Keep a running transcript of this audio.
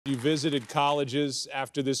You visited colleges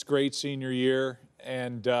after this great senior year,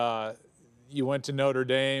 and you went to Notre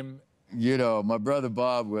Dame. You know, my brother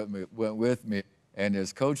Bob went with me, and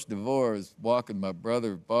as Coach DeVore was walking my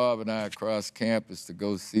brother Bob and I across campus to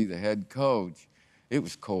go see the head coach, it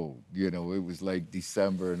was cold. You know, it was like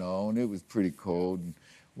December and all, and it was pretty cold. And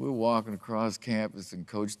we're walking across campus, and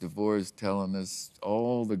Coach DeVore is telling us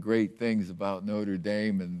all the great things about Notre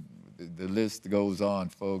Dame, and the list goes on,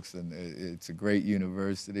 folks, and it's a great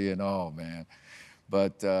university and all, man.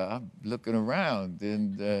 But I'm looking around,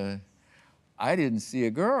 and I didn't see a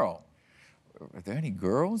girl. Are there any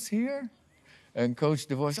girls here? And Coach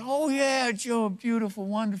DeVore said, "Oh, yeah, Joe, beautiful,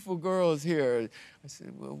 wonderful girls here." I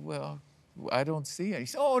said, well, I don't see any. He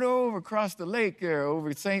said, "Oh, they're over across the lake there,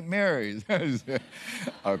 over St. Mary's."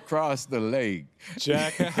 Across the lake.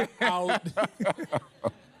 Check out.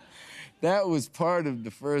 That was part of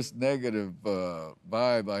the first negative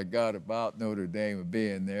vibe I got about Notre Dame and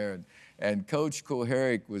being there. And Coach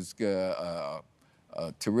Koharic was a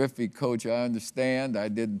terrific coach, I understand. I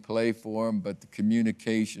didn't play for him, but the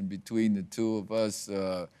communication between the two of us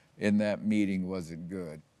in that meeting wasn't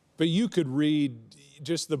good. But you could read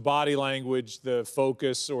just the body language, the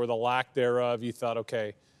focus or the lack thereof. You thought,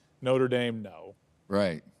 okay, Notre Dame, no.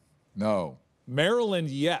 Right, no.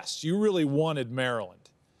 Maryland, yes. You really wanted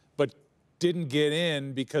Maryland, but didn't get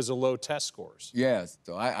in because of low test scores. Yes,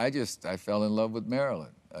 so I fell in love with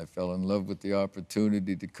Maryland. I fell in love with the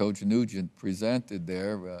opportunity that Coach Nugent presented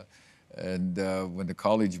there. And when the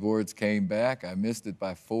college boards came back, I missed it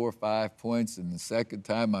by 4 or 5 points. And the second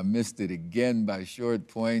time, I missed it again by short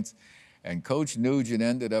points. And Coach Nugent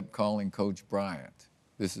ended up calling Coach Bryant.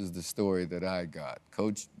 This is the story that I got.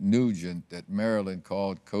 Coach Nugent at Maryland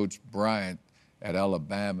called Coach Bryant at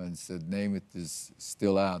Alabama and said, "Namath is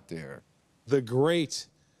still out there." The great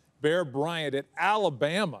Bear Bryant at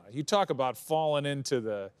Alabama. You talk about falling into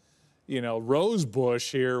the, rose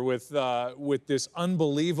bush here with this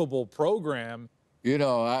unbelievable program. You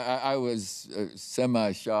know, I was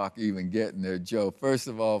semi-shocked even getting there, Joe. First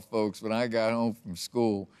of all, folks, when I got home from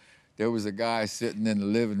school, there was a guy sitting in the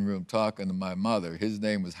living room talking to my mother. His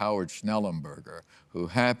name was Howard Schnellenberger, who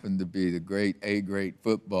happened to be the great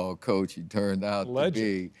football coach he turned out Legend. to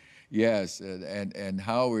be. Yes, and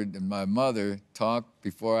Howard and my mother talked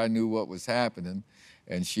before I knew what was happening,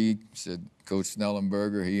 and she said, "Coach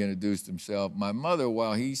Schnellenberger," he introduced himself. My mother,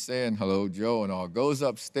 while he's saying hello, Joe, and all, goes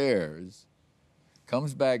upstairs,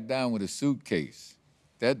 comes back down with a suitcase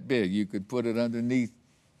that big. You could put it underneath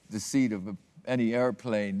the seat of any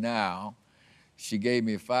airplane now. She gave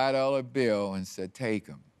me a $5 bill and said, "Take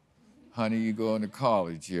him. Honey, you going to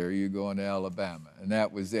college here, you're going to Alabama." And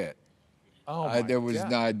that was it. Oh, I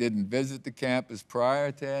God. didn't visit the campus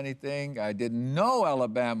prior to anything. I didn't know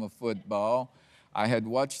Alabama football. I had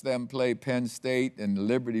watched them play Penn State in the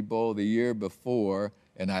Liberty Bowl the year before,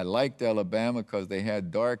 and I liked Alabama because they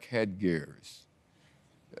had dark headgears.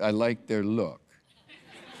 I liked their look.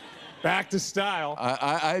 Back to style.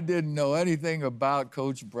 I didn't know anything about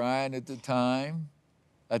Coach Bryant at the time.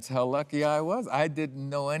 That's how lucky I was. I didn't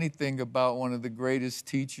know anything about one of the greatest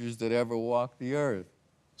teachers that ever walked the earth.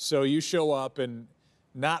 So you show up, and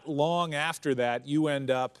not long after that, you end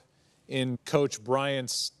up in Coach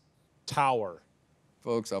Bryant's tower.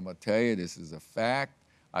 Folks, I'm going to tell you, this is a fact.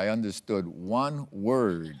 I understood one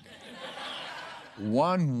word.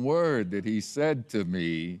 One word that he said to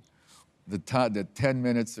me, the 10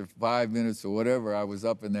 minutes or 5 minutes or whatever, I was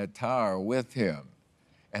up in that tower with him,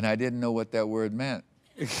 and I didn't know what that word meant.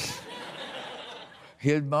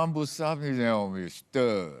 He'd mumble something, he'd say, "Oh, you're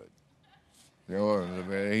stud.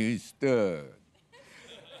 He stood."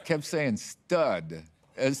 Kept saying stud,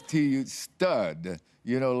 S-T-U, stud.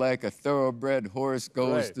 You know, like a thoroughbred horse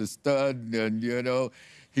goes to stud, and,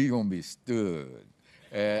 he gonna be stood.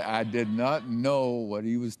 And I did not know what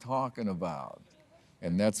he was talking about.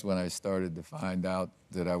 And that's when I started to find out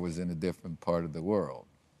that I was in a different part of the world.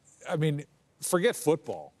 I mean, forget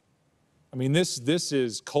football. I mean, this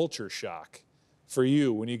is culture shock for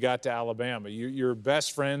you when you got to Alabama. Your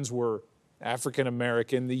best friends were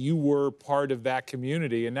African-American, that you were part of that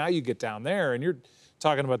community, and now you get down there and you're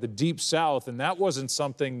talking about the Deep South, and that wasn't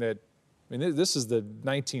something that, I mean, this is the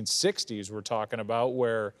 1960s we're talking about,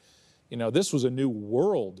 where, this was a new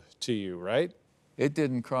world to you, right? It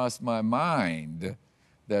didn't cross my mind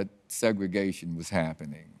that segregation was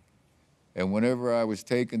happening. And whenever I was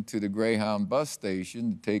taken to the Greyhound bus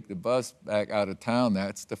station to take the bus back out of town,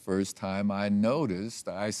 that's the first time I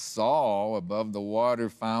saw above the water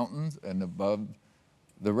fountains and above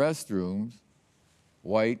the restrooms,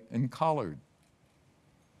 white and colored.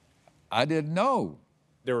 I didn't know.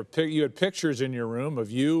 You had pictures in your room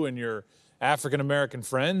of you and your African-American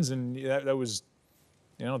friends, and that was,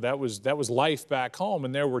 you know, that was life back home.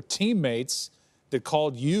 And there were teammates that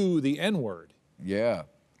called you the N-word. Yeah,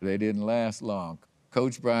 they didn't last long.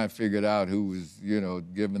 Coach Bryant figured out who was, you know,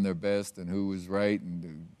 giving their best and who was right.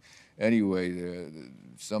 And anyway,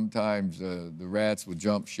 sometimes the rats will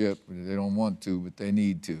jump ship. They don't want to, but they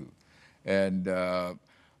need to. And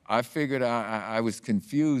I figured I was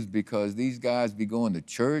confused because these guys be going to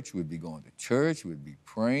church, would be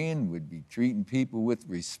praying, would be treating people with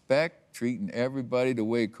respect, treating everybody the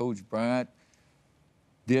way Coach Bryant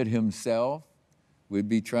did himself. We'd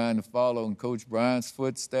be trying to follow in Coach Bryant's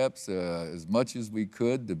footsteps as much as we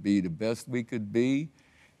could to be the best we could be.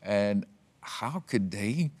 And how could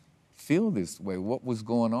they feel this way? What was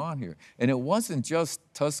going on here? And it wasn't just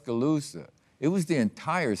Tuscaloosa. It was the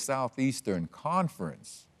entire Southeastern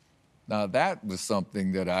Conference. Now, that was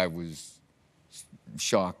something that I was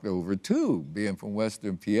shocked over, too. Being from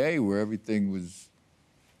Western PA, where everything was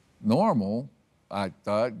normal, I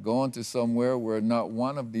thought, going to somewhere where not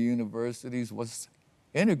one of the universities was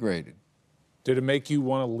integrated. Did it make you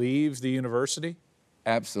want to leave the university?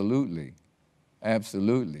 Absolutely.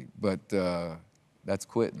 Absolutely. But that's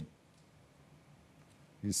quitting.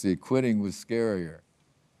 You see, quitting was scarier.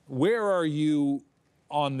 Where are you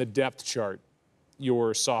on the depth chart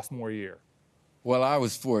your sophomore year? Well, I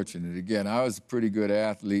was fortunate. Again, I was a pretty good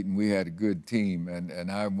athlete, and we had a good team,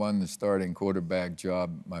 and I won the starting quarterback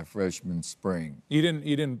job my freshman spring.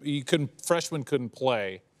 Freshmen couldn't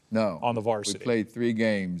play. No. On the varsity. We played 3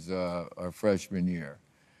 games our freshman year.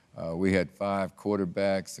 We had 5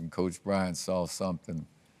 quarterbacks, and Coach Bryant saw something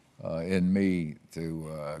in me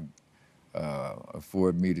to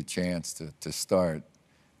afford me the chance to start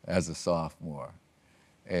as a sophomore.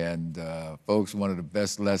 And folks, one of the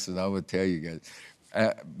best lessons I would tell you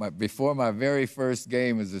guys, before my very first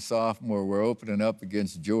game as a sophomore, we're opening up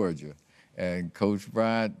against Georgia. And Coach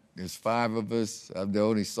Bryant, there's 5 of us. I'm the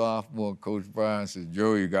only sophomore. Coach Bryant said,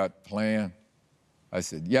 "Joe, you got a plan?" I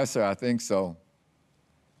said, "Yes, sir, I think so."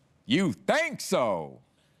 "You think so?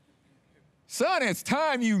 Son, it's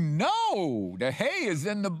time you know the hay is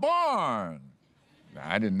in the barn." Now,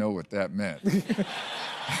 I didn't know what that meant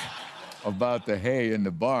about the hay in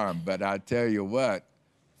the barn, but I tell you what,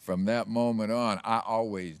 from that moment on, I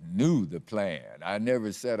always knew the plan. I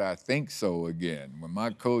never said, "I think so" again. When my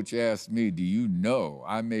coach asked me, "Do you know?"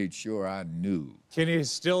 I made sure I knew. Can you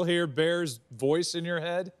still hear Bear's voice in your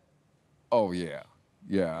head? Oh, yeah.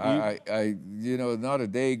 Yeah, you know, not a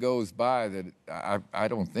day goes by that I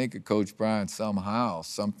don't think of Coach Bryant somehow.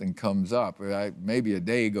 Something comes up. Maybe a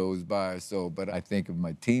day goes by or so, but I think of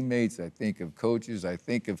my teammates, I think of coaches, I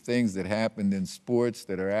think of things that happened in sports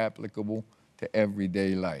that are applicable to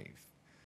everyday life.